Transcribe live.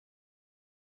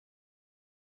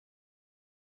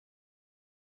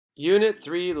Unit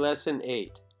 3, Lesson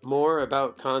 8. More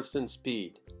about constant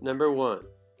speed. Number 1.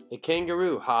 A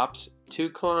kangaroo hops 2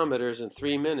 kilometers in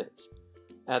 3 minutes.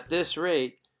 At this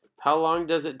rate, how long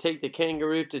does it take the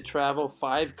kangaroo to travel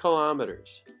 5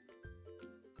 kilometers?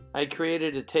 I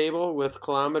created a table with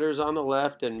kilometers on the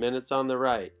left and minutes on the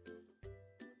right.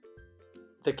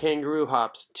 The kangaroo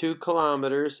hops 2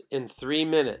 kilometers in 3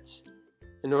 minutes.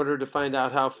 In order to find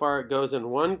out how far it goes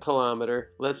in 1 kilometer,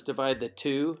 let's divide the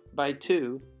 2 by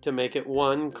 2 to make it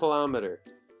 1 kilometer.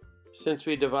 Since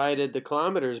we divided the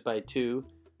kilometers by 2,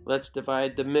 let's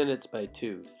divide the minutes by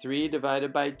 2. 3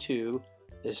 divided by 2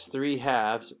 is 3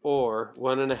 halves, or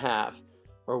 1 1/2,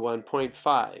 or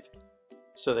 1.5.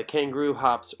 So the kangaroo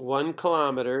hops 1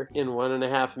 kilometer in 1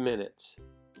 1/2 minutes.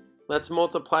 Let's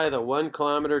multiply the 1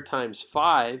 kilometer times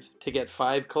 5 to get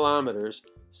 5 kilometers,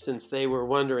 since they were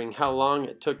wondering how long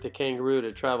it took the kangaroo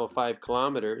to travel 5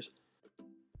 kilometers.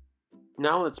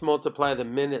 Now let's multiply the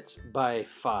minutes by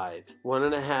 5. 1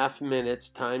 1/2 minutes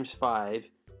times 5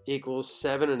 equals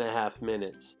 7 1/2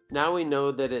 minutes. Now we know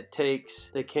that it takes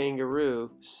the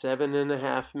kangaroo 7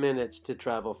 1/2 minutes to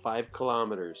travel 5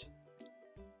 kilometers.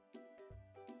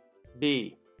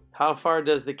 B. How far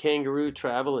does the kangaroo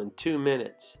travel in 2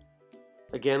 minutes?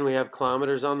 Again, we have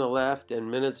kilometers on the left and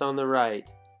minutes on the right.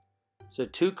 So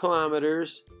 2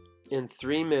 kilometers in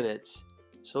 3 minutes.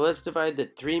 So let's divide the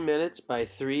 3 minutes by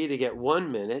 3 to get 1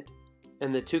 minute,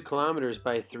 and the 2 kilometers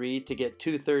by 3 to get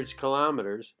 2/3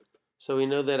 kilometers. So we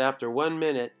know that after 1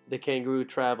 minute, the kangaroo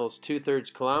travels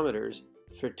 2/3 kilometers.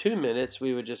 For 2 minutes,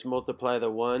 we would just multiply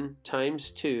the 1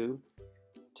 times 2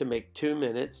 to make 2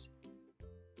 minutes,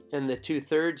 and the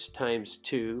 2/3 times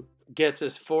 2 gets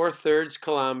us 4/3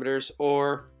 kilometers,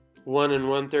 or 1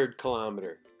 1/3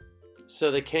 kilometer.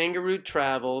 So the kangaroo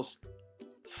travels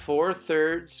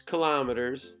 4/3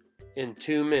 kilometers in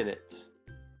 2 minutes.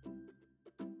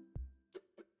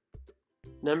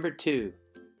 Number 2.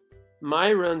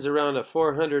 Mai runs around a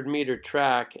 400-meter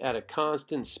track at a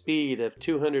constant speed of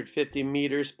 250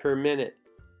 meters per minute.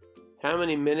 How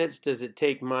many minutes does it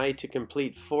take Mai to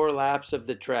complete 4 laps of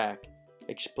the track?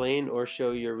 Explain or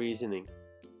show your reasoning.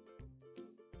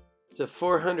 It's a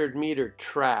 400-meter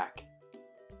track.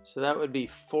 So that would be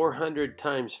 400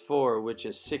 times 4, which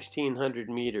is 1,600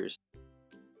 meters.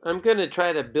 I'm going to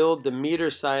try to build the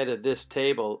meter side of this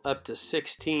table up to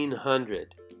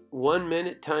 1,600. 1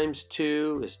 minute times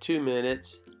 2 is 2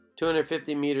 minutes.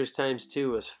 250 meters times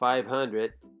 2 is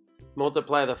 500.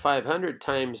 Multiply the 500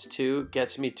 times 2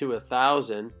 gets me to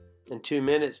 1,000. And 2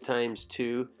 minutes times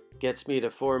 2 gets me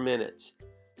to 4 minutes.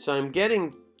 So I'm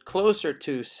getting closer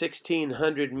to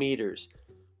 1,600 meters.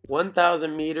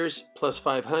 1,000 meters plus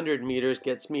 500 meters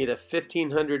gets me to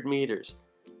 1,500 meters.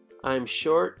 I'm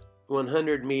short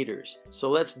 100 meters. So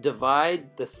let's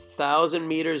divide the 1,000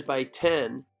 meters by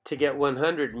 10 to get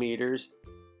 100 meters.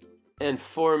 And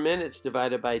 4 minutes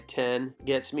divided by 10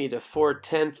 gets me to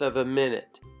 4/10 of a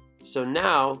minute. So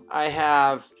now I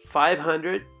have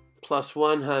 500 plus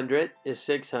 100 is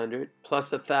 600,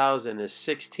 plus 1,000 is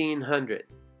 1,600.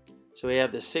 So we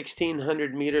have the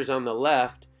 1,600 meters on the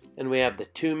left, and we have the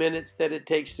 2 minutes that it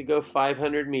takes to go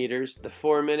 500 meters, the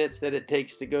 4 minutes that it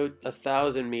takes to go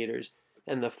 1,000 meters,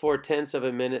 and the 4/10 of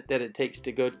a minute that it takes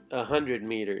to go 100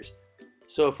 meters.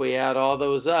 So if we add all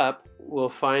those up, we'll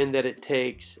find that it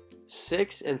takes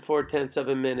 6 4/10 of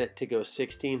a minute to go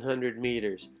 1,600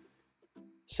 meters.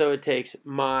 So it takes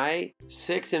Mai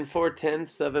 6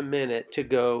 4/10 of a minute to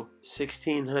go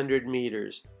 1,600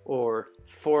 meters, or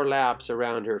 4 laps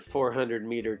around her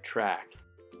 400-meter track.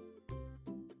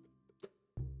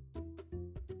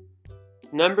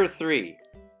 Number 3.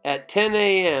 At 10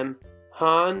 a.m.,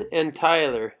 Han and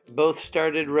Tyler both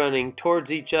started running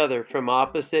towards each other from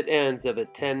opposite ends of a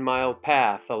 10-mile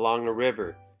path along a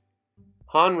river.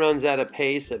 Han runs at a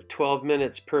pace of 12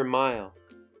 minutes per mile.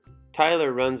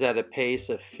 Tyler runs at a pace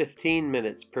of 15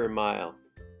 minutes per mile.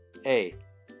 A.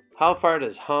 How far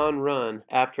does Han run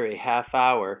after a half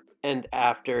hour and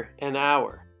after an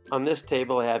hour? On this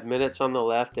table I have minutes on the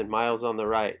left and miles on the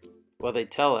right. Well, they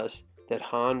tell us that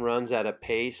Han runs at a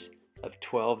pace of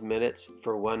 12 minutes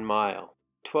for 1 mile.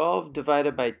 12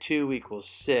 divided by 2 equals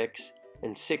 6,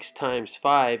 and 6 times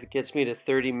 5 gets me to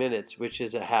 30 minutes, which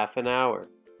is a half an hour.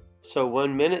 So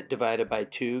 1 minute divided by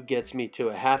 2 gets me to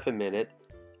a half a minute.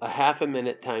 A half a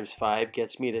minute times 5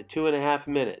 gets me to 2.5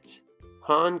 minutes.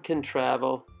 Han can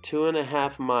travel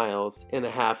 2.5 miles in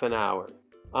a half an hour.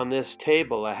 On this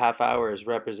table, a half hour is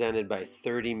represented by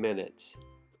 30 minutes.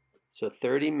 So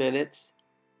 30 minutes,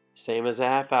 same as a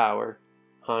half hour,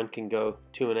 Han can go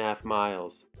 2.5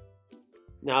 miles.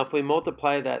 Now if we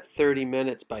multiply that 30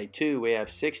 minutes by 2, we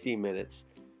have 60 minutes,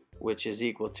 which is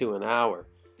equal to an hour.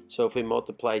 So if we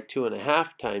multiply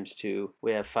 2.5 times 2,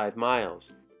 we have 5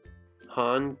 miles.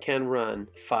 Han can run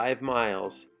 5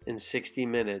 miles in 60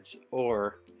 minutes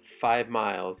or 5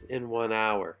 miles in 1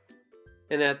 hour.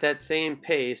 And at that same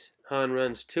pace, Han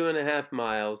runs 2.5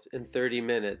 miles in 30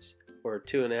 minutes or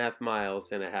 2.5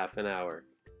 miles in a half an hour.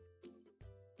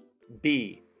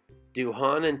 B. Do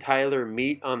Han and Tyler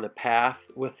meet on the path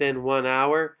within 1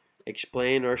 hour?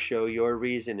 Explain or show your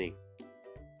reasoning.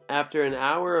 After an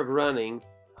hour of running,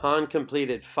 Han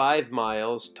completed 5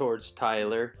 miles towards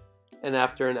Tyler, and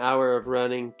after an hour of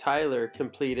running, Tyler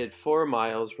completed 4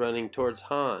 miles running towards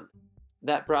Han.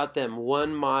 That brought them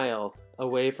 1 mile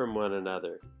away from one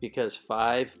another, because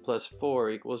 5 plus 4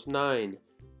 equals 9,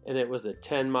 and it was a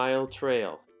 10-mile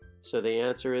trail. So the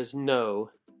answer is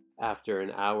no. After an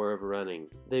hour of running,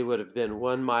 they would have been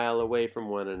 1 mile away from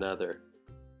one another.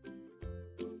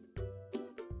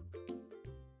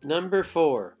 Number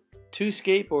 4. Two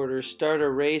skateboarders start a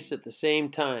race at the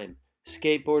same time.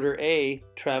 Skateboarder A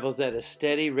travels at a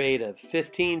steady rate of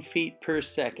 15 feet per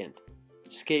second.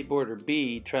 Skateboarder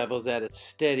B travels at a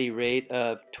steady rate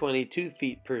of 22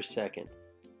 feet per second.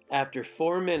 After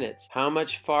 4 minutes, how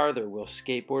much farther will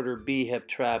skateboarder B have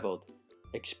traveled?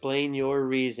 Explain your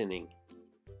reasoning.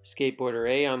 Skateboarder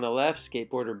A on the left,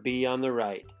 skateboarder B on the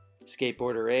right.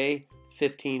 Skateboarder A,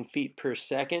 15 feet per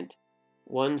second.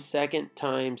 1 second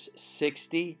times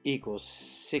 60 equals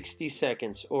 60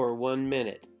 seconds or 1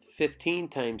 minute. 15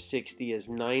 times 60 is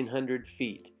 900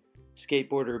 feet.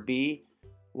 Skateboarder B,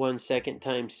 1 second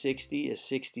times 60 is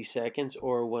 60 seconds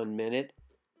or 1 minute.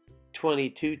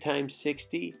 22 times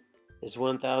 60 is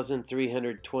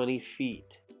 1,320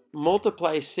 feet.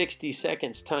 Multiply 60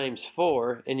 seconds times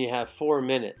 4 and you have 4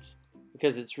 minutes,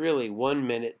 because it's really 1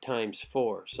 minute times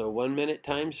 4. So 1 minute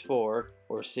times 4,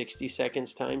 or 60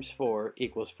 seconds times 4,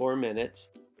 equals 4 minutes.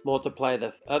 Multiply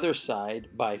the other side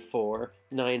by 4,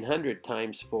 900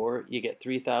 times 4, you get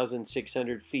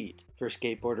 3,600 feet for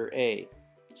skateboarder A.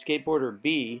 Skateboarder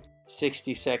B,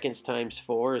 60 seconds times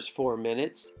 4 is 4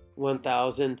 minutes.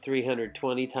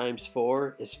 1,320 times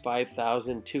 4 is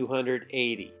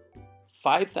 5,280.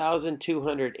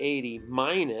 5,280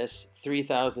 minus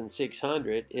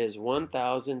 3,600 is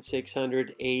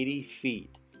 1,680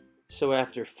 feet. So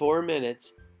after 4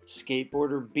 minutes,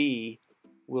 skateboarder B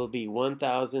will be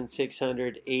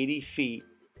 1,680 feet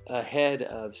ahead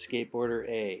of skateboarder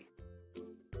A.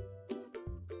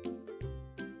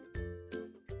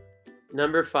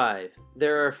 Number 5.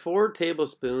 There are 4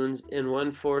 tablespoons in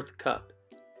 1/4 cup.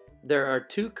 There are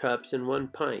 2 cups in 1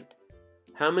 pint.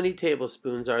 How many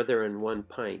tablespoons are there in 1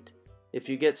 pint? If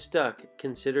you get stuck,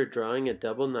 consider drawing a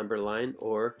double number line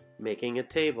or making a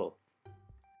table.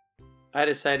 I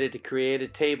decided to create a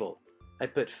table. I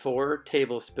put 4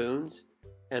 tablespoons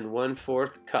and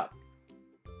 1/4 cup.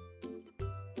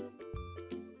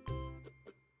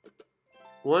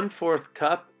 1/4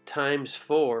 cup times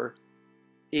 4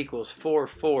 equals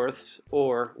 4/4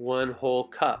 or 1 whole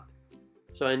cup.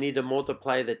 So I need to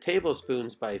multiply the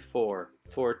tablespoons by 4.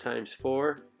 4 times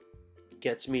 4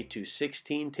 gets me to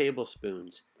 16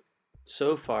 tablespoons.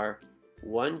 So far,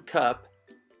 1 cup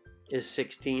is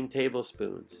 16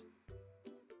 tablespoons.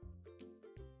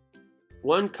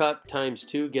 1 cup times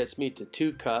 2 gets me to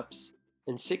 2 cups,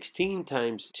 and 16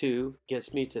 times 2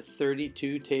 gets me to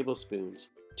 32 tablespoons.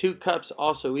 2 cups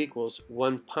also equals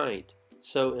 1 pint.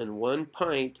 So in 1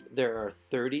 pint, there are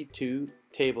 32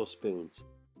 tablespoons.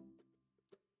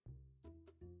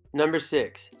 Number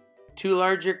 6. 2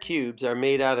 larger cubes are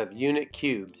made out of unit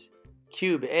cubes.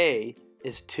 Cube A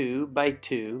is 2 by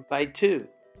 2 by 2.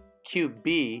 Cube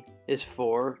B is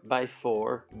 4 by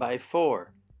 4 by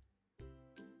 4.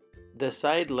 The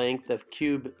side length of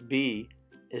cube B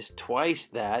is twice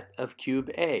that of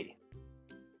cube A.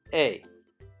 A.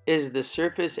 Is the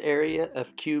surface area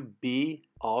of cube B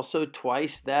also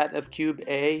twice that of cube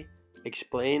A?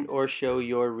 Explain or show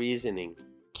your reasoning.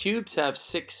 Cubes have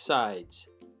 6 sides.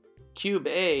 Cube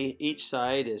A, each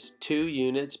side is 2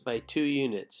 units by 2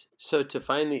 units. So to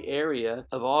find the area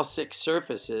of all 6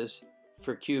 surfaces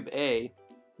for cube A,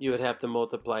 you would have to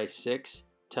multiply 6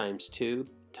 times 2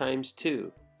 times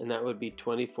 2, and that would be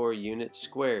 24 units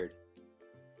squared.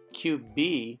 Cube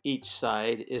B, each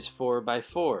side is 4 by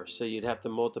 4, so you'd have to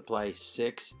multiply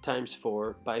 6 times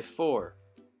 4 by 4,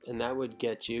 and that would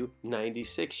get you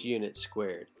 96 units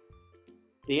squared.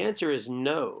 The answer is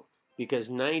no, because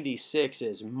 96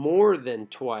 is more than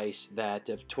twice that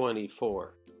of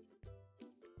 24.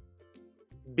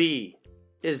 B.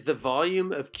 Is the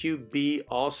volume of cube B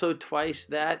also twice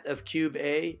that of cube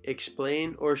A?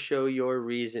 Explain or show your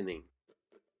reasoning.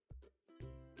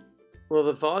 Well,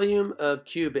 the volume of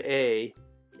cube A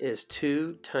is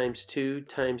 2 times 2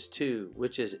 times 2,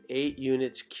 which is 8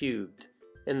 units cubed.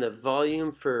 And the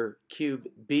volume for cube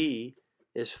B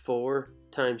is 4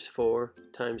 times 4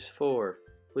 times 4,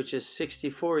 which is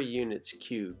 64 units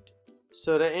cubed.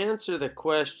 So to answer the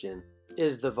question,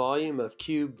 is the volume of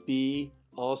cube B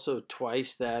also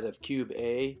twice that of cube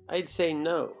A? I'd say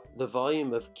no. The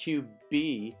volume of cube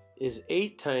B is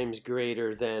 8 times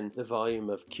greater than the volume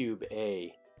of cube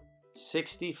A.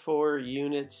 64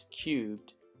 units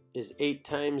cubed is 8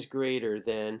 times greater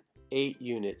than 8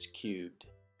 units cubed.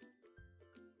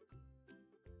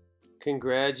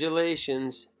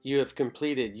 Congratulations, you have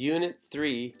completed Unit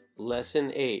 3,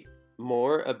 Lesson 8,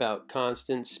 More About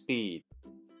Constant Speed.